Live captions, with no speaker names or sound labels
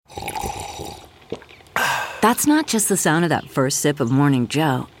That's not just the sound of that first sip of Morning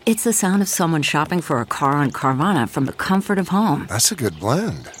Joe. It's the sound of someone shopping for a car on Carvana from the comfort of home. That's a good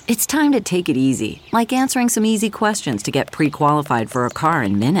blend. It's time to take it easy, like answering some easy questions to get pre-qualified for a car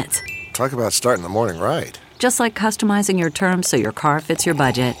in minutes. Talk about starting the morning right. Just like customizing your terms so your car fits your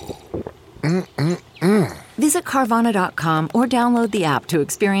budget. Visit Carvana.com or download the app to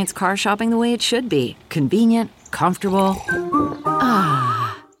experience car shopping the way it should be. Convenient, comfortable.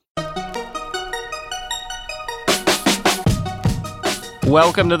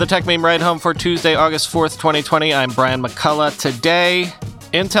 Welcome to the Tech Meme Ride Home for Tuesday, August 4th, 2020. I'm Brian McCullough. Today,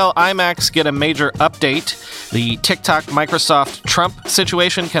 Intel iMacs get a major update. The TikTok Microsoft Trump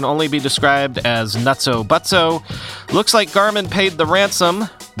situation can only be described as nutso-butso. Looks like Garmin paid the ransom.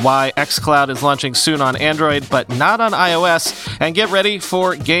 Why xCloud is launching soon on Android, but not on iOS. And get ready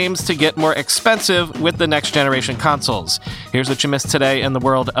for games to get more expensive with the next generation consoles. Here's what you missed today in the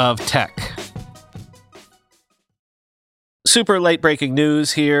world of tech. Super late-breaking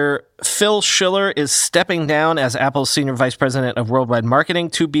news here. Phil Schiller is stepping down as Apple's Senior Vice President of Worldwide Marketing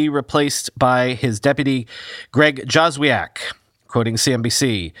to be replaced by his deputy, Greg Joswiak. Quoting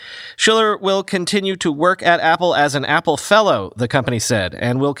CNBC, Schiller will continue to work at Apple as an Apple Fellow, the company said,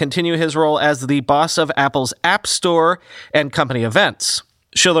 and will continue his role as the boss of Apple's App Store and company events.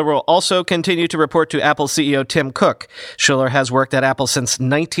 Schiller will also continue to report to Apple CEO Tim Cook. Schiller has worked at Apple since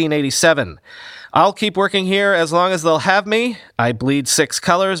 1987. I'll keep working here as long as they'll have me. I bleed 6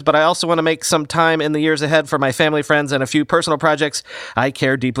 colors, but I also want to make some time in the years ahead for my family, friends, and a few personal projects I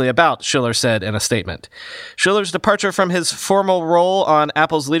care deeply about, Schiller said in a statement. Schiller's departure from his formal role on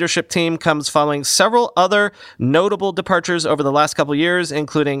Apple's leadership team comes following several other notable departures over the last couple years,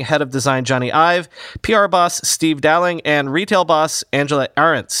 including head of design Johnny Ive, PR boss Steve Dowling, and retail boss Angela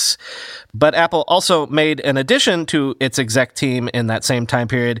Ahrendts. But Apple also made an addition to its exec team in that same time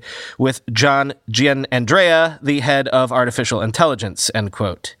period with John Gianandrea, the head of artificial intelligence, end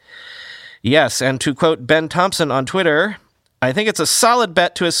quote. Yes, and to quote Ben Thompson on Twitter, I think it's a solid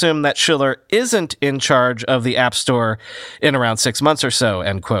bet to assume that Schiller isn't in charge of the App Store in around 6 months or so,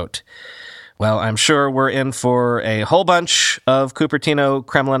 end quote. Well, I'm sure we're in for a whole bunch of Cupertino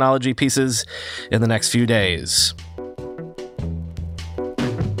Kremlinology pieces in the next few days.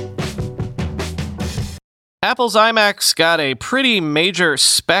 Apple's iMacs got a pretty major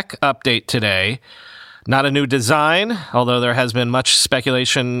spec update today. Not a new design, although there has been much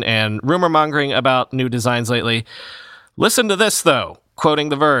speculation and rumor mongering about new designs lately. Listen to this, though, quoting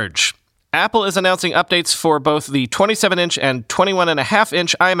The Verge. Apple is announcing updates for both the 27-inch and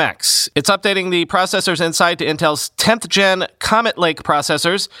 21.5-inch iMacs. It's updating the processors inside to Intel's 10th gen Comet Lake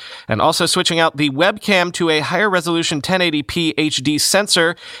processors, and also switching out the webcam to a higher resolution 1080p HD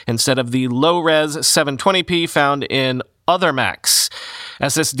sensor instead of the low-res 720p found in other Macs.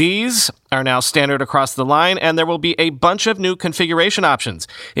 SSDs are now standard across the line, and there will be a bunch of new configuration options,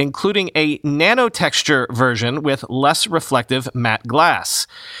 including a nano-texture version with less reflective matte glass.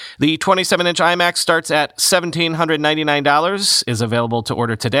 The 27-inch iMac starts at $1,799, is available to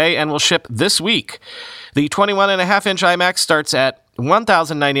order today, and will ship this week. The 21.5-inch iMac starts at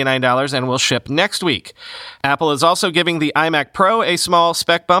 $1,099 and will ship next week. Apple is also giving the iMac Pro a small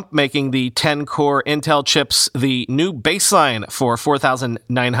spec bump, making the 10-core Intel chips the new baseline for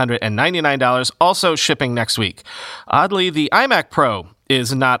 $4,999, also shipping next week. Oddly, the iMac Pro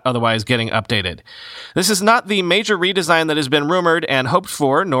is not otherwise getting updated. This is not the major redesign that has been rumored and hoped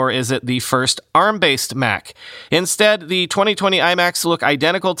for, nor is it the first ARM-based Mac. Instead, the 2020 iMacs look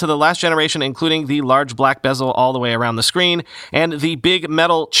identical to the last generation, including the large black bezel all the way around the screen and the big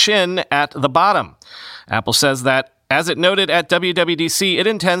metal chin at the bottom. Apple says that, as it noted at WWDC, it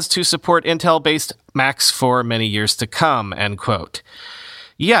intends to support Intel-based Macs for many years to come, end quote.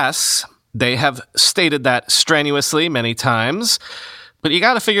 Yes, they have stated that strenuously many times, but you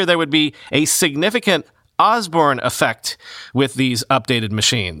got to figure there would be a significant Osborne effect with these updated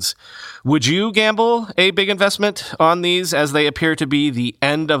machines. Would you gamble a big investment on these as they appear to be the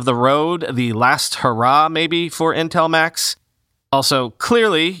end of the road, the last hurrah maybe for Intel Macs? Also,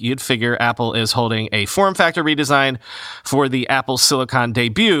 clearly, you'd figure Apple is holding a form factor redesign for the Apple Silicon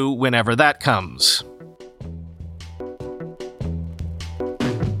debut whenever that comes.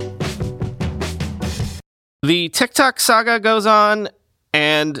 The TikTok saga goes on,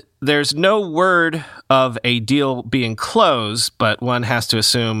 and there's no word of a deal being closed, but one has to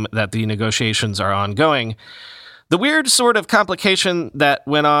assume that the negotiations are ongoing. The weird sort of complication that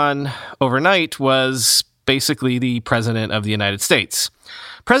went on overnight was basically the President of the United States.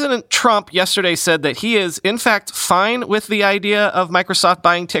 President Trump yesterday said that he is, in fact, fine with the idea of Microsoft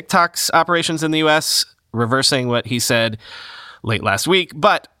buying TikTok's operations in the U.S., reversing what he said late last week,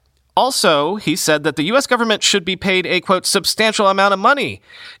 but Also, he said that the U.S. government should be paid a, quote, substantial amount of money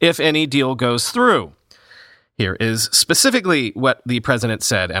if any deal goes through. Here is specifically what the president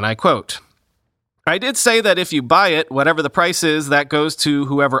said, and I quote, "I did say that if you buy it, whatever the price is, that goes to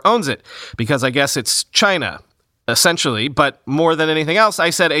whoever owns it, because I guess it's China, essentially. But more than anything else, I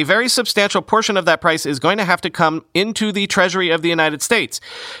said a very substantial portion of that price is going to have to come into the Treasury of the United States,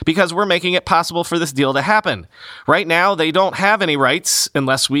 because we're making it possible for this deal to happen. Right now, they don't have any rights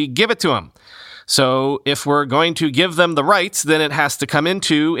unless we give it to them. So if we're going to give them the rights, then it has to come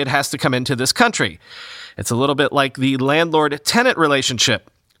into this country. It's a little bit like the landlord-tenant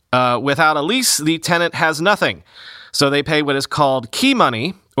relationship. Without a lease, the tenant has nothing. So they pay what is called key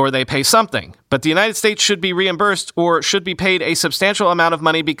money, or they pay something. But the United States should be reimbursed or should be paid a substantial amount of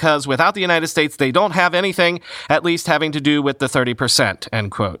money because without the United States, they don't have anything, at least having to do with the 30%, end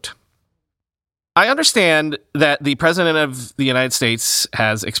quote. I understand that the President of the United States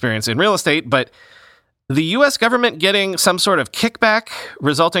has experience in real estate, but the U.S. government getting some sort of kickback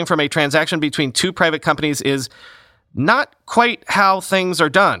resulting from a transaction between two private companies is not quite how things are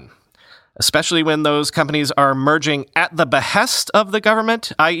done, especially when those companies are merging at the behest of the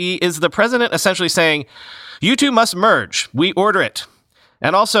government, i.e., is the president essentially saying, you two must merge, we order it,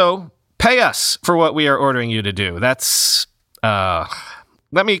 and also pay us for what we are ordering you to do. That's,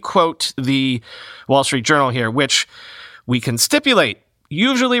 let me quote the Wall Street Journal here, which we can stipulate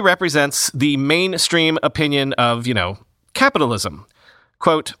usually represents the mainstream opinion of, capitalism.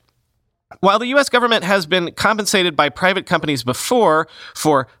 Quote, "While the U.S. government has been compensated by private companies before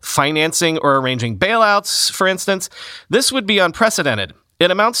for financing or arranging bailouts, for instance, this would be unprecedented.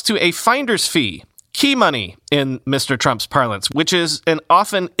 It amounts to a finder's fee, key money in Mr. Trump's parlance, which is an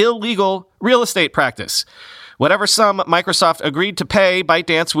often illegal real estate practice. Whatever sum Microsoft agreed to pay,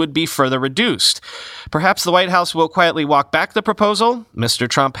 ByteDance would be further reduced. Perhaps the White House will quietly walk back the proposal. Mr.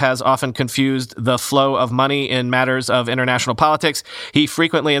 Trump has often confused the flow of money in matters of international politics. He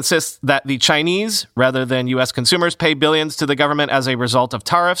frequently insists that the Chinese, rather than U.S. consumers, pay billions to the government as a result of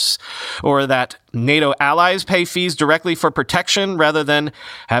tariffs, or that NATO allies pay fees directly for protection rather than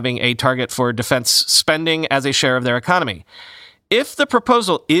having a target for defense spending as a share of their economy. If the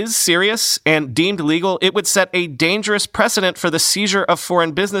proposal is serious and deemed legal, it would set a dangerous precedent for the seizure of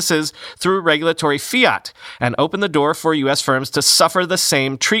foreign businesses through regulatory fiat and open the door for U.S. firms to suffer the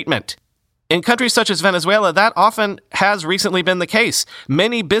same treatment. In countries such as Venezuela, that often has recently been the case.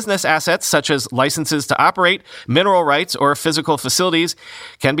 Many business assets, such as licenses to operate, mineral rights, or physical facilities,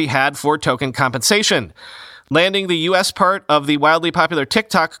 can be had for token compensation. Landing the U.S. part of the wildly popular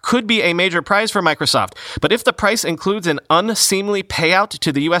TikTok could be a major prize for Microsoft, but if the price includes an unseemly payout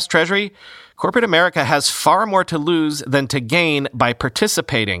to the U.S. Treasury, corporate America has far more to lose than to gain by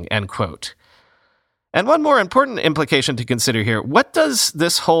participating, end quote. And one more important implication to consider here, what does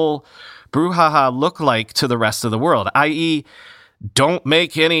this whole brouhaha look like to the rest of the world, i.e., don't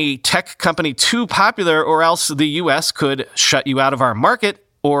make any tech company too popular or else the U.S. could shut you out of our market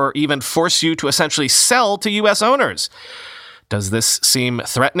or even force you to essentially sell to U.S. owners. Does this seem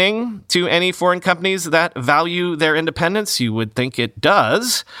threatening to any foreign companies that value their independence? You would think it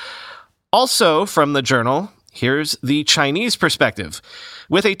does. Also, from the Journal, here's the Chinese perspective.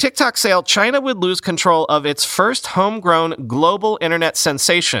 With a TikTok sale, China would lose control of its first homegrown global internet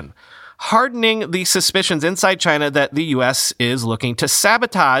sensation, hardening the suspicions inside China that the U.S. is looking to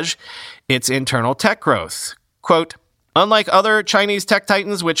sabotage its internal tech growth. Quote, "Unlike other Chinese tech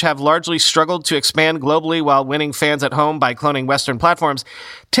titans, which have largely struggled to expand globally while winning fans at home by cloning Western platforms,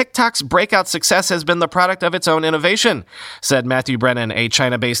 TikTok's breakout success has been the product of its own innovation," said Matthew Brennan, a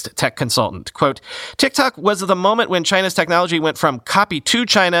China-based tech consultant. Quote, "TikTok was the moment when China's technology went from copy to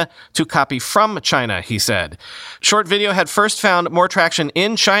China to copy from China," he said. "Short video had first found more traction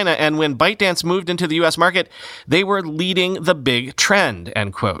in China, and when ByteDance moved into the U.S. market, they were leading the big trend,"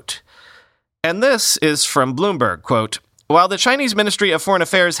 end quote. And this is from Bloomberg, quote, "While the Chinese Ministry of Foreign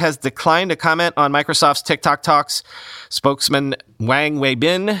Affairs has declined to comment on Microsoft's TikTok talks, spokesman Wang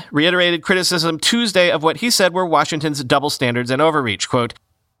Weibin reiterated criticism Tuesday of what he said were Washington's double standards and overreach. Quote,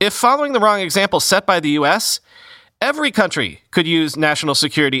 "If following the wrong example set by the U.S., every country could use national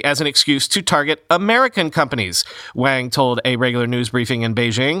security as an excuse to target American companies," Wang told a regular news briefing in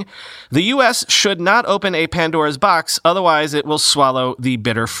Beijing. "The U.S. should not open a Pandora's box, otherwise it will swallow the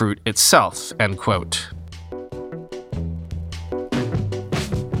bitter fruit itself," end quote.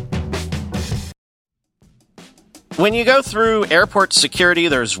 When you go through airport security,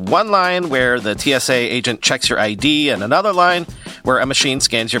 there's one line where the TSA agent checks your ID and another line where a machine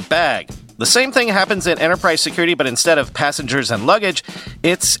scans your bag. The same thing happens in enterprise security, but instead of passengers and luggage,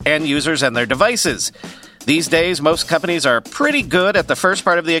 it's end users and their devices. These days, most companies are pretty good at the first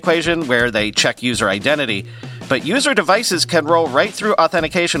part of the equation where they check user identity, but user devices can roll right through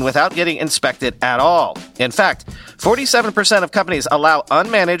authentication without getting inspected at all. In fact, 47% of companies allow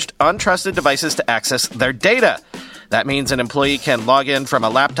unmanaged, untrusted devices to access their data. That means an employee can log in from a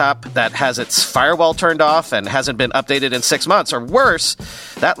laptop that has its firewall turned off and hasn't been updated in 6 months, or worse,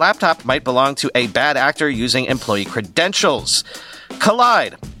 that laptop might belong to a bad actor using employee credentials.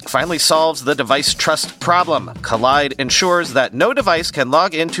 Collide finally solves the device trust problem. Collide ensures that no device can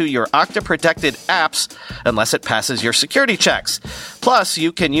log into your Okta-protected apps unless it passes your security checks. Plus,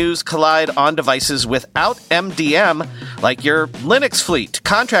 you can use Collide on devices without MDM, like your Linux fleet,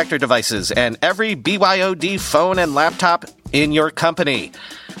 contractor devices, and every BYOD phone and laptop in your company.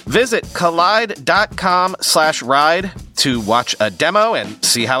 Visit collide.com/ride to watch a demo and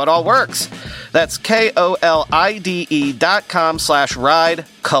see how it all works. That's KOLIDE.com/ride,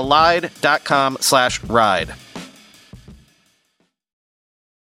 collide.com/ride.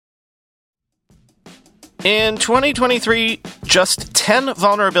 In 2023, just 10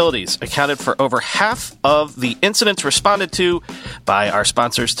 vulnerabilities accounted for over half of the incidents responded to by our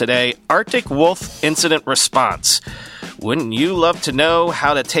sponsors today, Arctic Wolf Incident Response. Wouldn't you love to know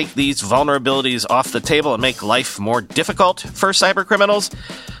how to take these vulnerabilities off the table and make life more difficult for cybercriminals?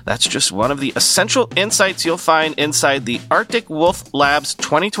 That's just one of the essential insights you'll find inside the Arctic Wolf Labs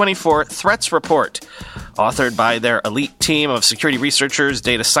 2024 Threats Report, authored by their elite team of security researchers,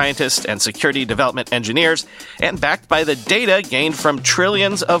 data scientists, and security development engineers, and backed by the data gained from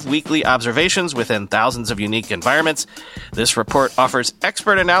trillions of weekly observations within thousands of unique environments. This report offers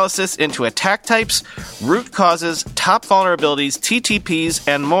expert analysis into attack types, root causes, top vulnerabilities, TTPs,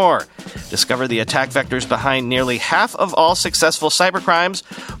 and more. Discover the attack vectors behind nearly half of all successful cybercrimes,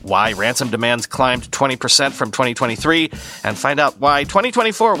 why ransom demands climbed 20% from 2023, and find out why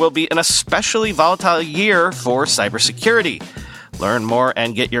 2024 will be an especially volatile year for cybersecurity. Learn more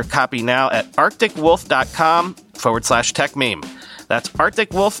and get your copy now at arcticwolf.com/techmeme. That's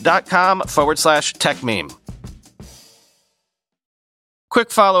arcticwolf.com/techmeme. Quick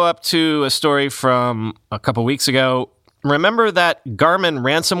follow-up to a story from a couple weeks ago. Remember that Garmin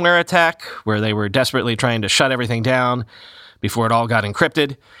ransomware attack where they were desperately trying to shut everything down before it all got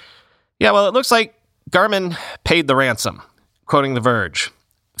encrypted? Yeah, well, it looks like Garmin paid the ransom. Quoting The Verge,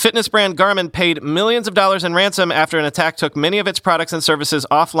 fitness brand Garmin paid millions of dollars in ransom after an attack took many of its products and services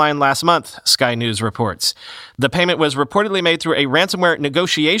offline last month, Sky News reports. The payment was reportedly made through a ransomware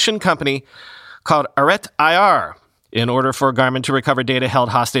negotiation company called Hurrah, in order for Garmin to recover data held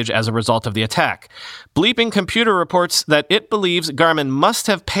hostage as a result of the attack. Bleeping Computer reports that it believes Garmin must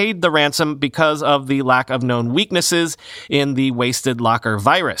have paid the ransom because of the lack of known weaknesses in the Wasted Locker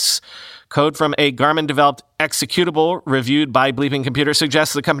virus. Code from a Garmin-developed executable reviewed by Bleeping Computer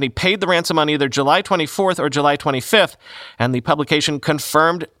suggests the company paid the ransom on either July 24th or July 25th, and the publication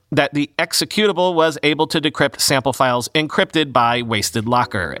confirmed that the executable was able to decrypt sample files encrypted by Wasted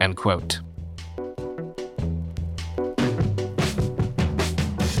Locker, end quote.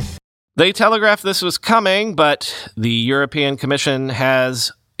 They telegraphed this was coming, but the European Commission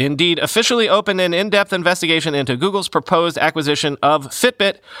has indeed officially opened an in-depth investigation into Google's proposed acquisition of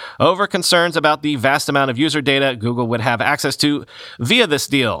Fitbit over concerns about the vast amount of user data Google would have access to via this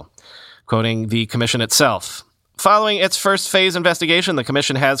deal, quoting the Commission itself. Following its first phase investigation, the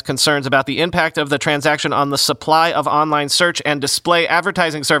Commission has concerns about the impact of the transaction on the supply of online search and display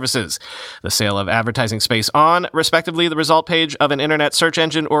advertising services, the sale of advertising space on, respectively, the result page of an internet search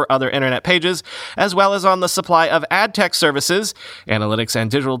engine or other internet pages, as well as on the supply of ad tech services, analytics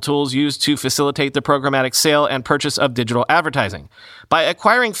and digital tools used to facilitate the programmatic sale and purchase of digital advertising. By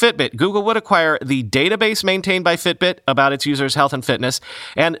acquiring Fitbit, Google would acquire the database maintained by Fitbit about its users' health and fitness,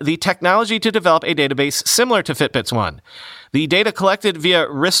 and the technology to develop a database similar to Fitbit's one. The data collected via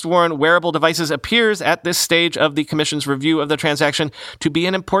wrist-worn wearable devices appears at this stage of the Commission's review of the transaction to be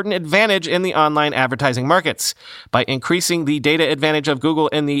an important advantage in the online advertising markets. By increasing the data advantage of Google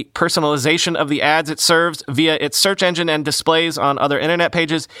in the personalization of the ads it serves via its search engine and displays on other internet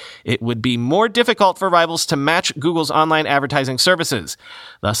pages, it would be more difficult for rivals to match Google's online advertising services.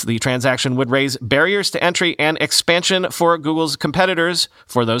 Thus, the transaction would raise barriers to entry and expansion for Google's competitors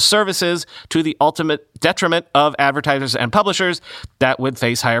for those services, to the ultimate detriment of advertisers and publishers that would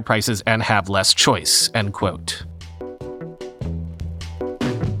face higher prices and have less choice, end quote.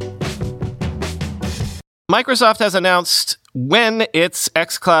 Microsoft has announced when its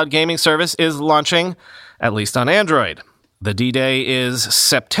xCloud gaming service is launching, at least on Android. The D-Day is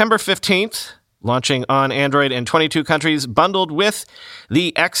September 15th, launching on Android in 22 countries, bundled with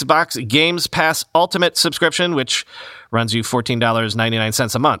the Xbox Games Pass Ultimate subscription, which runs you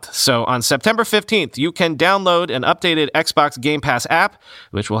 $14.99 a month. So on September 15th, you can download an updated Xbox Game Pass app,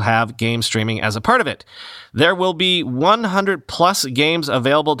 which will have game streaming as a part of it. There will be 100 plus games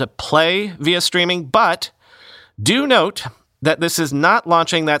available to play via streaming, but do note that this is not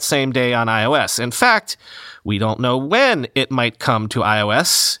launching that same day on iOS. In fact, we don't know when it might come to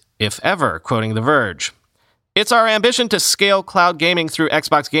iOS, if ever, quoting The Verge. It's our ambition to scale cloud gaming through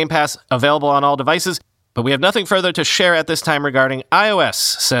Xbox Game Pass, available on all devices, but we have nothing further to share at this time regarding iOS,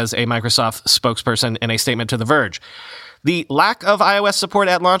 says a Microsoft spokesperson in a statement to The Verge. The lack of iOS support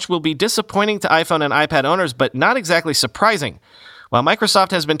at launch will be disappointing to iPhone and iPad owners, but not exactly surprising. While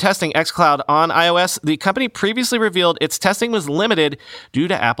Microsoft has been testing xCloud on iOS, the company previously revealed its testing was limited due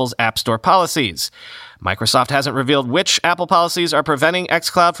to Apple's App Store policies. Microsoft hasn't revealed which Apple policies are preventing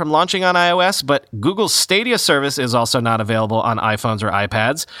xCloud from launching on iOS, but Google's Stadia service is also not available on iPhones or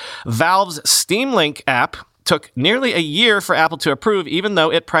iPads. Valve's Steam Link app took nearly a year for Apple to approve, even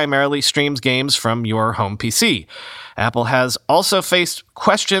though it primarily streams games from your home PC. Apple has also faced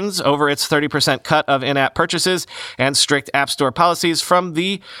questions over its 30% cut of in-app purchases and strict App Store policies from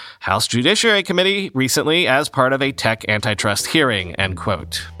the House Judiciary Committee recently as part of a tech antitrust hearing, end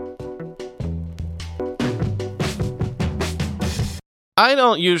quote. I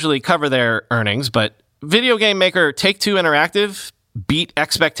don't usually cover their earnings, but video game maker Take-Two Interactive beat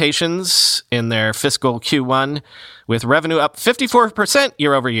expectations in their fiscal Q1 with revenue up 54%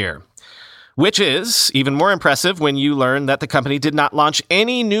 year over year, which is even more impressive when you learn that the company did not launch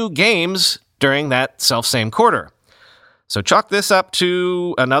any new games during that selfsame quarter. So chalk this up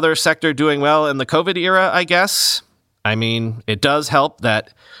to another sector doing well in the COVID era, I guess. I mean, it does help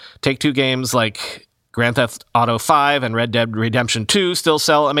that Take-Two games like Grand Theft Auto 5 and Red Dead Redemption 2 still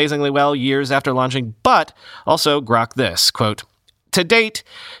sell amazingly well years after launching, but also grok this, quote, to date,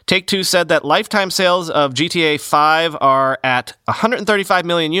 Take-Two said that lifetime sales of GTA 5 are at 135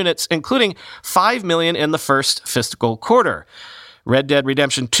 million units, including 5 million in the first fiscal quarter. Red Dead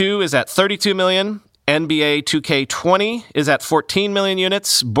Redemption 2 is at 32 million. NBA 2K20 is at 14 million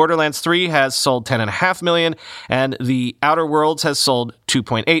units. Borderlands 3 has sold 10.5 million, and The Outer Worlds has sold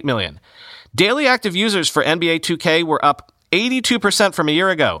 2.8 million. Daily active users for NBA 2K were up 82% from a year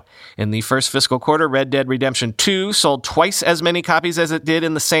ago. In the first fiscal quarter, Red Dead Redemption 2 sold twice as many copies as it did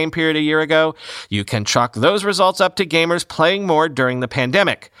in the same period a year ago. You can chalk those results up to gamers playing more during the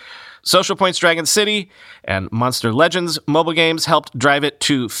pandemic. Social Point's Dragon City and Monster Legends mobile games helped drive it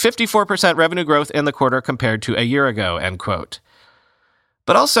to 54% revenue growth in the quarter compared to a year ago, end quote.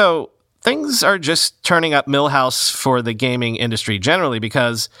 But also, things are just turning up Milhouse for the gaming industry generally,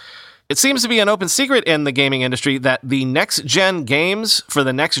 because it seems to be an open secret in the gaming industry that the next-gen games for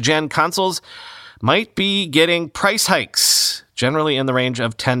the next-gen consoles might be getting price hikes, generally in the range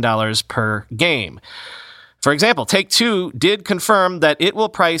of $10 per game. For example, Take-Two did confirm that it will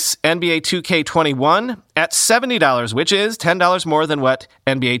price NBA 2K21 at $70, which is $10 more than what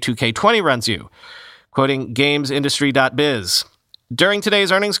NBA 2K20 runs you, quoting GamesIndustry.biz. During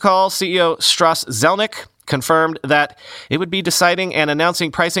today's earnings call, CEO Strauss Zelnick confirmed that it would be deciding and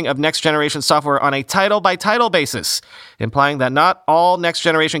announcing pricing of next-generation software on a title-by-title basis, implying that not all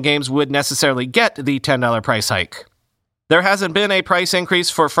next-generation games would necessarily get the $10 price hike. There hasn't been a price increase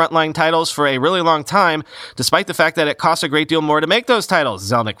for frontline titles for a really long time, despite the fact that it costs a great deal more to make those titles,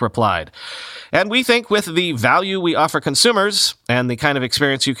 Zelnick replied. And we think with the value we offer consumers and the kind of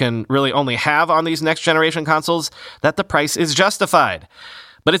experience you can really only have on these next-generation consoles, that the price is justified.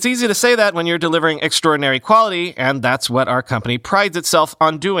 But it's easy to say that when you're delivering extraordinary quality, and that's what our company prides itself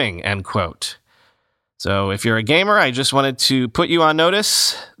on doing, end quote. So if you're a gamer, I just wanted to put you on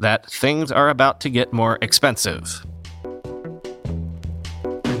notice that things are about to get more expensive.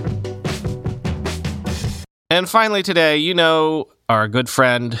 And finally today, you know our good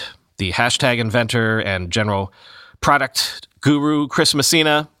friend, the hashtag inventor and general product guru, Chris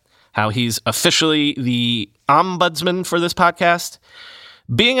Messina, how he's officially the ombudsman for this podcast.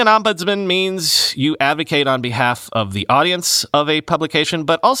 Being an ombudsman means you advocate on behalf of the audience of a publication,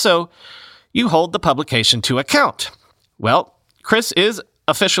 but also you hold the publication to account. Well, Chris is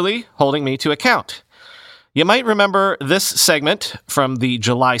officially holding me to account. You might remember this segment from the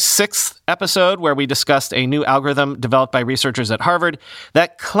July 6th episode where we discussed a new algorithm developed by researchers at Harvard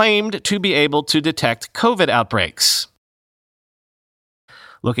that claimed to be able to detect COVID outbreaks.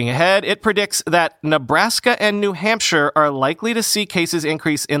 Looking ahead, it predicts that Nebraska and New Hampshire are likely to see cases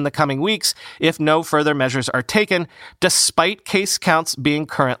increase in the coming weeks if no further measures are taken, despite case counts being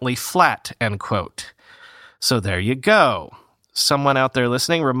currently flat, end quote. So there you go. someone out there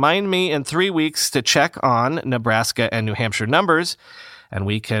listening, remind me in 3 weeks to check on Nebraska and New Hampshire numbers, and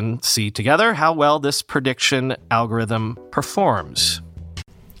we can see together how well this prediction algorithm performs.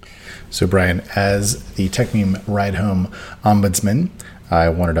 So, Brian, as the TechMeme Ride Home Ombudsman, I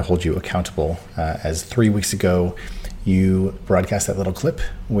wanted to hold you accountable. As 3 weeks ago, you broadcast that little clip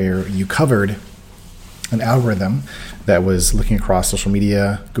where you covered an algorithm that was looking across social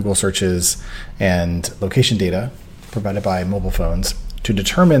media, Google searches, and location data provided by mobile phones to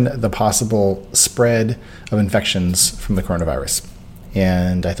determine the possible spread of infections from the coronavirus.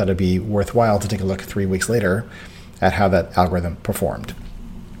 And I thought it'd be worthwhile to take a look 3 weeks later at how that algorithm performed.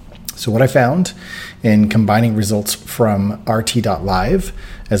 So what I found in combining results from RT.live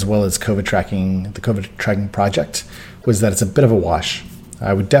as well as the COVID tracking project was that it's a bit of a wash.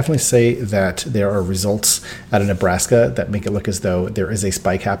 I would definitely say that there are results out of Nebraska that make it look as though there is a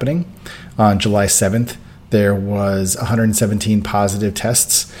spike happening. On July 7th, there was 117 positive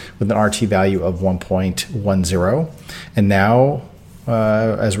tests with an RT value of 1.10. And now,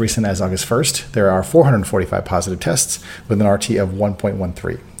 as recent as August 1st, there are 445 positive tests with an RT of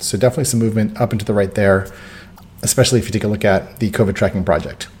 1.13. So definitely some movement up into the right there, especially if you take a look at the COVID tracking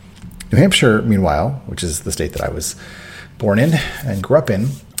project. New Hampshire, meanwhile, which is the state that I was born in and grew up in,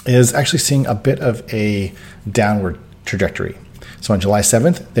 is actually seeing a bit of a downward trajectory. So on July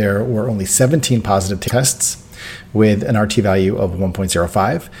 7th, there were only 17 positive tests with an RT value of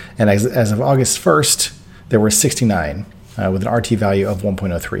 1.05. And as of August 1st, there were 69 with an RT value of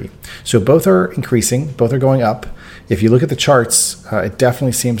 1.03. So both are increasing, both are going up. If you look at the charts, it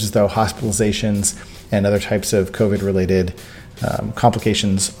definitely seems as though hospitalizations and other types of COVID-related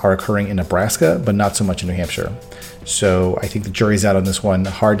complications are occurring in Nebraska, but not so much in New Hampshire. So I think the jury's out on this one.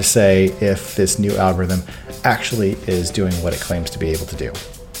 Hard to say if this new algorithm actually is doing what it claims to be able to do.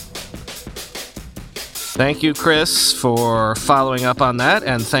 Thank you, Chris, for following up on that,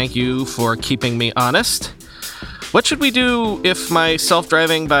 and thank you for keeping me honest. What should we do if my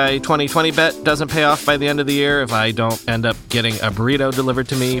self-driving by 2020 bet doesn't pay off by the end of the year, if I don't end up getting a burrito delivered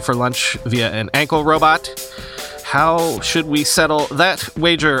to me for lunch via an ankle robot? How should we settle that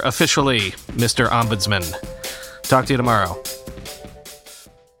wager officially, Mr. Ombudsman? Talk to you tomorrow.